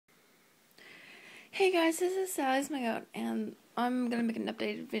Hey guys, this is Sally's my goat, and I'm gonna make an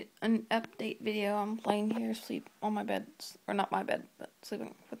update video. I'm laying here asleep on my bed, or not my bed, but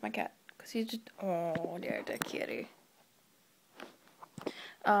sleeping with my cat, cause he's just there's the kitty.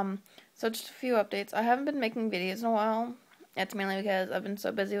 So just a few updates. I haven't been making videos in a while. That's mainly because I've been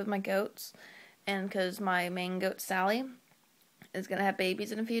so busy with my goats, and because my main goat Sally is gonna have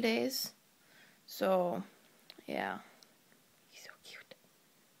babies in a few days. So yeah.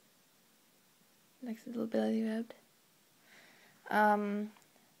 Next little belly rub. Yeah,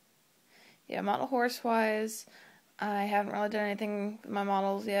 model horse wise, I haven't really done anything with my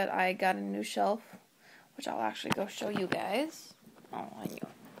models yet. I got a new shelf, which I'll actually go show you guys. Oh, I knew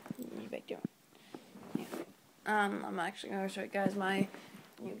you back there. Yeah. I'm actually gonna show you guys my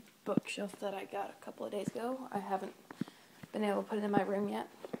new bookshelf that I got a couple of days ago. I haven't been able to put it in my room yet.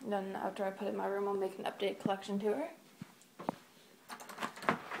 Then after I put it in my room, I'll make an updated collection to her.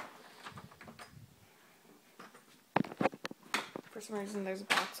 For some reason, there's a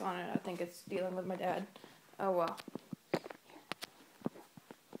box on it. I think it's dealing with my dad. Oh well.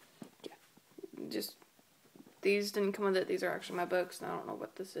 Yeah. Just, these didn't come with it. These are actually my books, and I don't know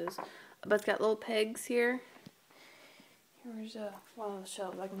what this is. But it's got little pegs here. Here's one of the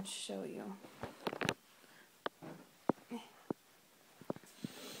shelves I can show you.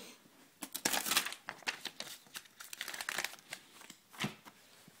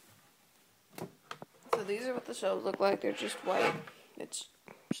 So these are what the shelves look like. They're just white. It's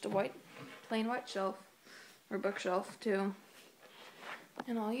just a plain white shelf, or bookshelf too.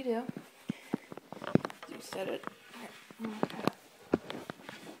 And all you do is you set it. Here, I'm gonna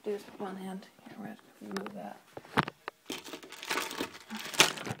do this with one hand. Here, we're gonna move that.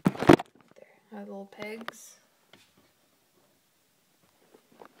 There, I have little pegs.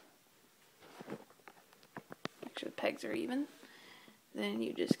 Make sure the pegs are even. Then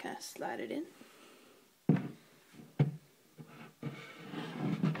you just kind of slide it in.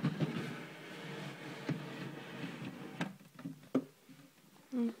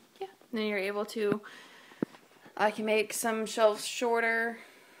 Yeah, then you're able to, I can make some shelves shorter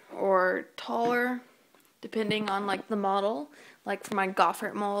or taller, depending on like the model, like for my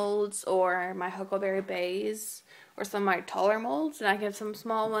Goffert molds or my Huckleberry Bays, or some of my taller molds, and I have some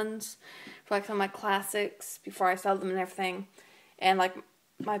small ones for like some of my classics before I sell them and everything, and like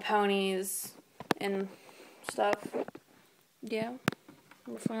my ponies and stuff. Yeah,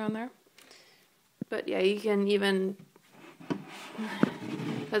 roughly around there. But yeah, you can even,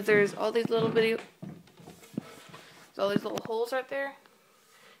 because there's all these little holes right there,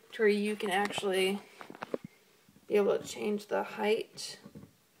 to where you can actually be able to change the height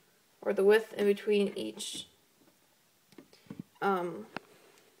or the width in between each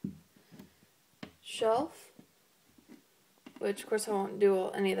shelf, which of course I won't do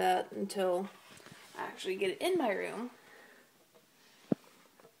any of that until I actually get it in my room.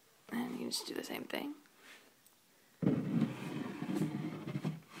 And you just do the same thing.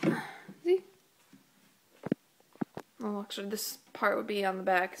 See? Well, actually this part would be on the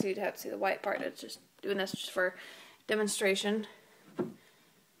back, so you'd have to see the white part. It's just doing this just for demonstration. And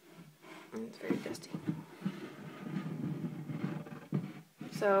it's very dusty.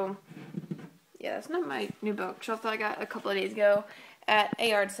 So, yeah, that's not my new bookshelf that I got a couple of days ago at a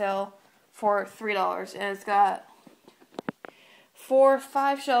yard sale for $3. And it's got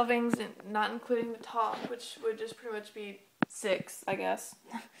 5 shelvings, and not including the top, which would just pretty much be 6, I guess.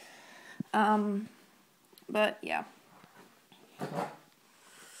 But yeah.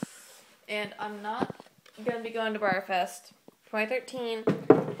 And I'm not going to be going to BreyerFest 2013,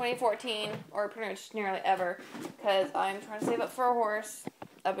 2014, or pretty much nearly ever, because I'm trying to save up for a horse.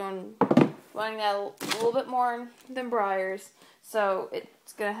 I've been wanting that a little bit more than Breyers, so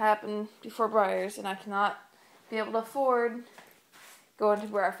it's going to happen before Breyers, and I cannot be able to afford going to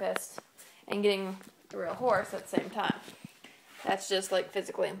BreyerFest and getting a real horse at the same time. That's just like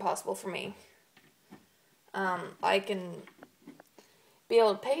physically impossible for me. I can be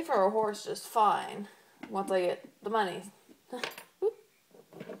able to pay for a horse just fine once I get the money.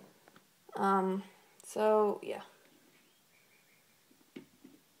 So yeah.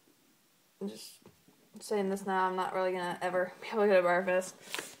 I'm just saying this now. I'm not really gonna ever be able to go to BreyerFest.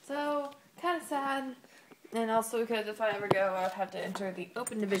 So, kind of sad. And also because if I ever go, I would have to enter the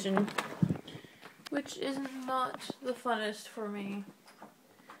open division, which is not the funnest for me.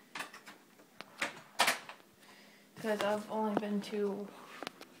 Because I've only been to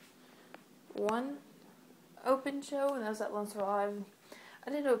one open show, and that was at Lone Star Live. I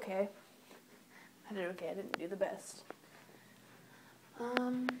did okay. I didn't do the best.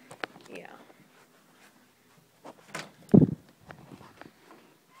 Yeah.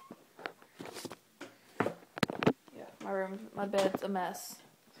 my bed's a mess.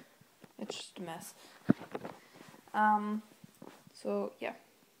 It's just a mess. So yeah.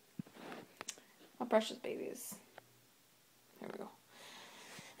 My precious babies. There we go.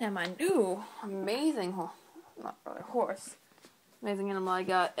 And my new amazing horse. Amazing animal I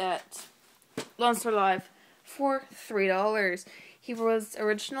got at Lone Star Live for $3. He was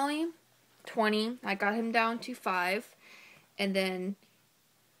originally $20. I got him down to $5. And then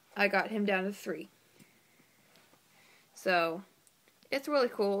I got him down to $3. So it's really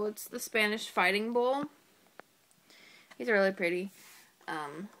cool. It's the Spanish Fighting Bull. He's really pretty.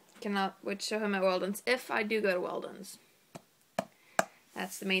 Cannot wait to show him at Weldon's if I do go to Weldon's.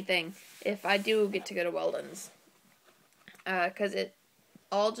 That's the main thing. If I do get to go to Weldon's. Because it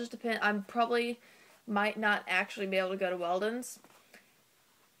all just depends. I probably might not actually be able to go to Weldon's.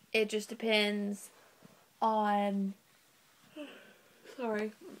 It just depends on...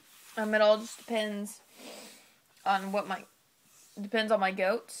 Sorry. It all just depends on depends on my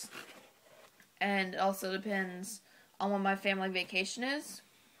goats. And it also depends on when my family vacation is.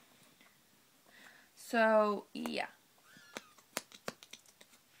 So, yeah.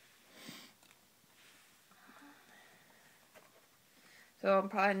 So I'm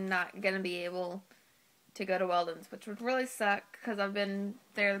probably not going to be able to go to Weldon's, which would really suck because I've been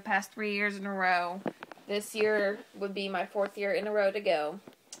there the past 3 years in a row. This year would be my 4th year in a row to go.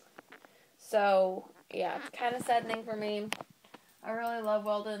 So, yeah, it's kind of saddening for me. I really love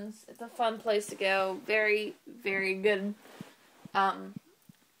Weldon's. It's a fun place to go. Very, very good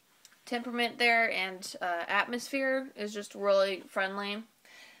temperament there, and atmosphere is just really friendly.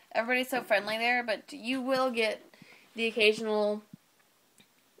 Everybody's so friendly there, but you will get the occasional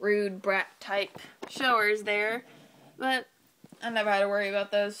rude brat type showers there, but I never had to worry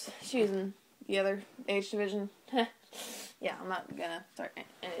about those. She was in the other age division. Yeah, I'm not gonna start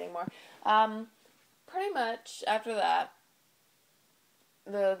anything more. Pretty much after that,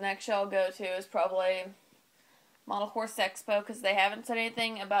 the next show I'll go to is probably Model Horse Expo, because they haven't said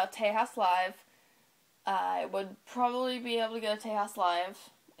anything about Tejas Live. I would probably be able to go to Tejas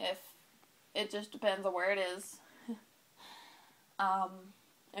Live if it just depends on where it is.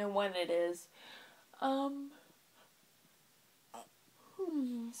 And when it is.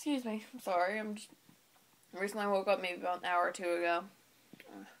 Excuse me. I'm sorry. Recently woke up maybe about an hour or two ago.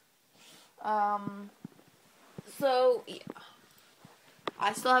 So, yeah.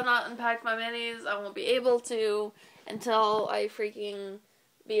 I still have not unpacked my minis. I won't be able to until I freaking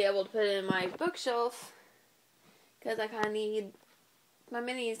be able to put it in my bookshelf. Because I kind of need my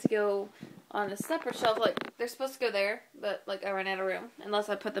minis to go on a separate shelf. Like, they're supposed to go there, but, like, I ran out of room. Unless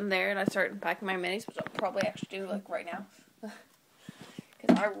I put them there and I start unpacking my minis, which I'll probably actually do, like, right now.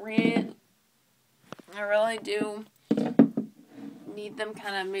 Because I really do need them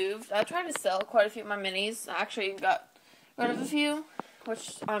kind of moved. I tried to sell quite a few of my minis. I actually got rid of a few,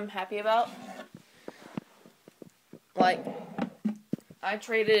 which I'm happy about. Like, I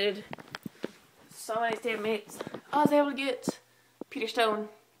traded so many stamp-mates. I was able to get Peter Stone.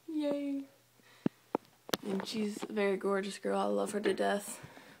 Yay. And she's a very gorgeous girl. I love her to death.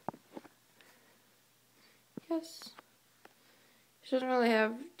 Yes. She doesn't really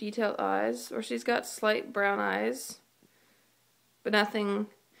have detailed eyes, or she's got slight brown eyes, but nothing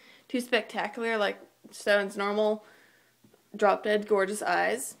too spectacular like Stone's normal drop-dead gorgeous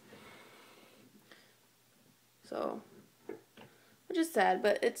eyes. So, which is sad,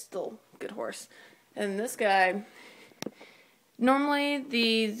 but it's still a good horse. And this guy, normally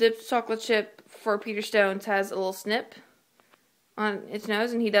the Zips chocolate chip for Peter Stone's has a little snip on its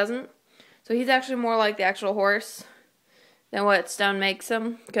nose, and he doesn't. So he's actually more like the actual horse than what Stone makes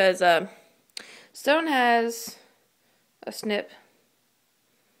him, because Stone has a snip,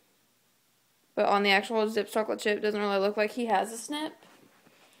 but on the actual Zips chocolate chip, it doesn't really look like he has a snip.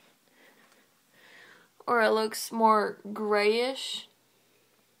 Or it looks more grayish.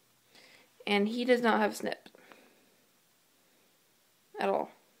 And he does not have a snip. At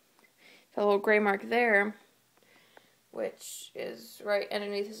all. Got a little gray mark there, which is right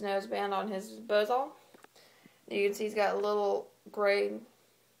underneath his nose band on his bozal. You can see he's got a little gray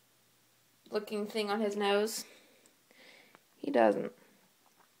looking thing on his nose. He doesn't.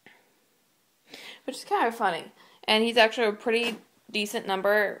 Which is kind of funny. And he's actually a pretty decent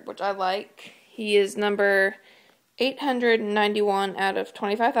number, which I like. He is number 891 out of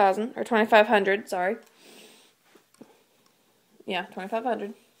 25,000, or 2,500, sorry. Yeah,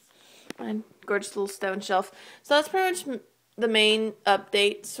 2,500. And gorgeous little stone shelf. So that's pretty much the main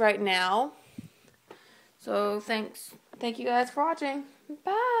updates right now. So thank you guys for watching.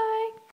 Bye!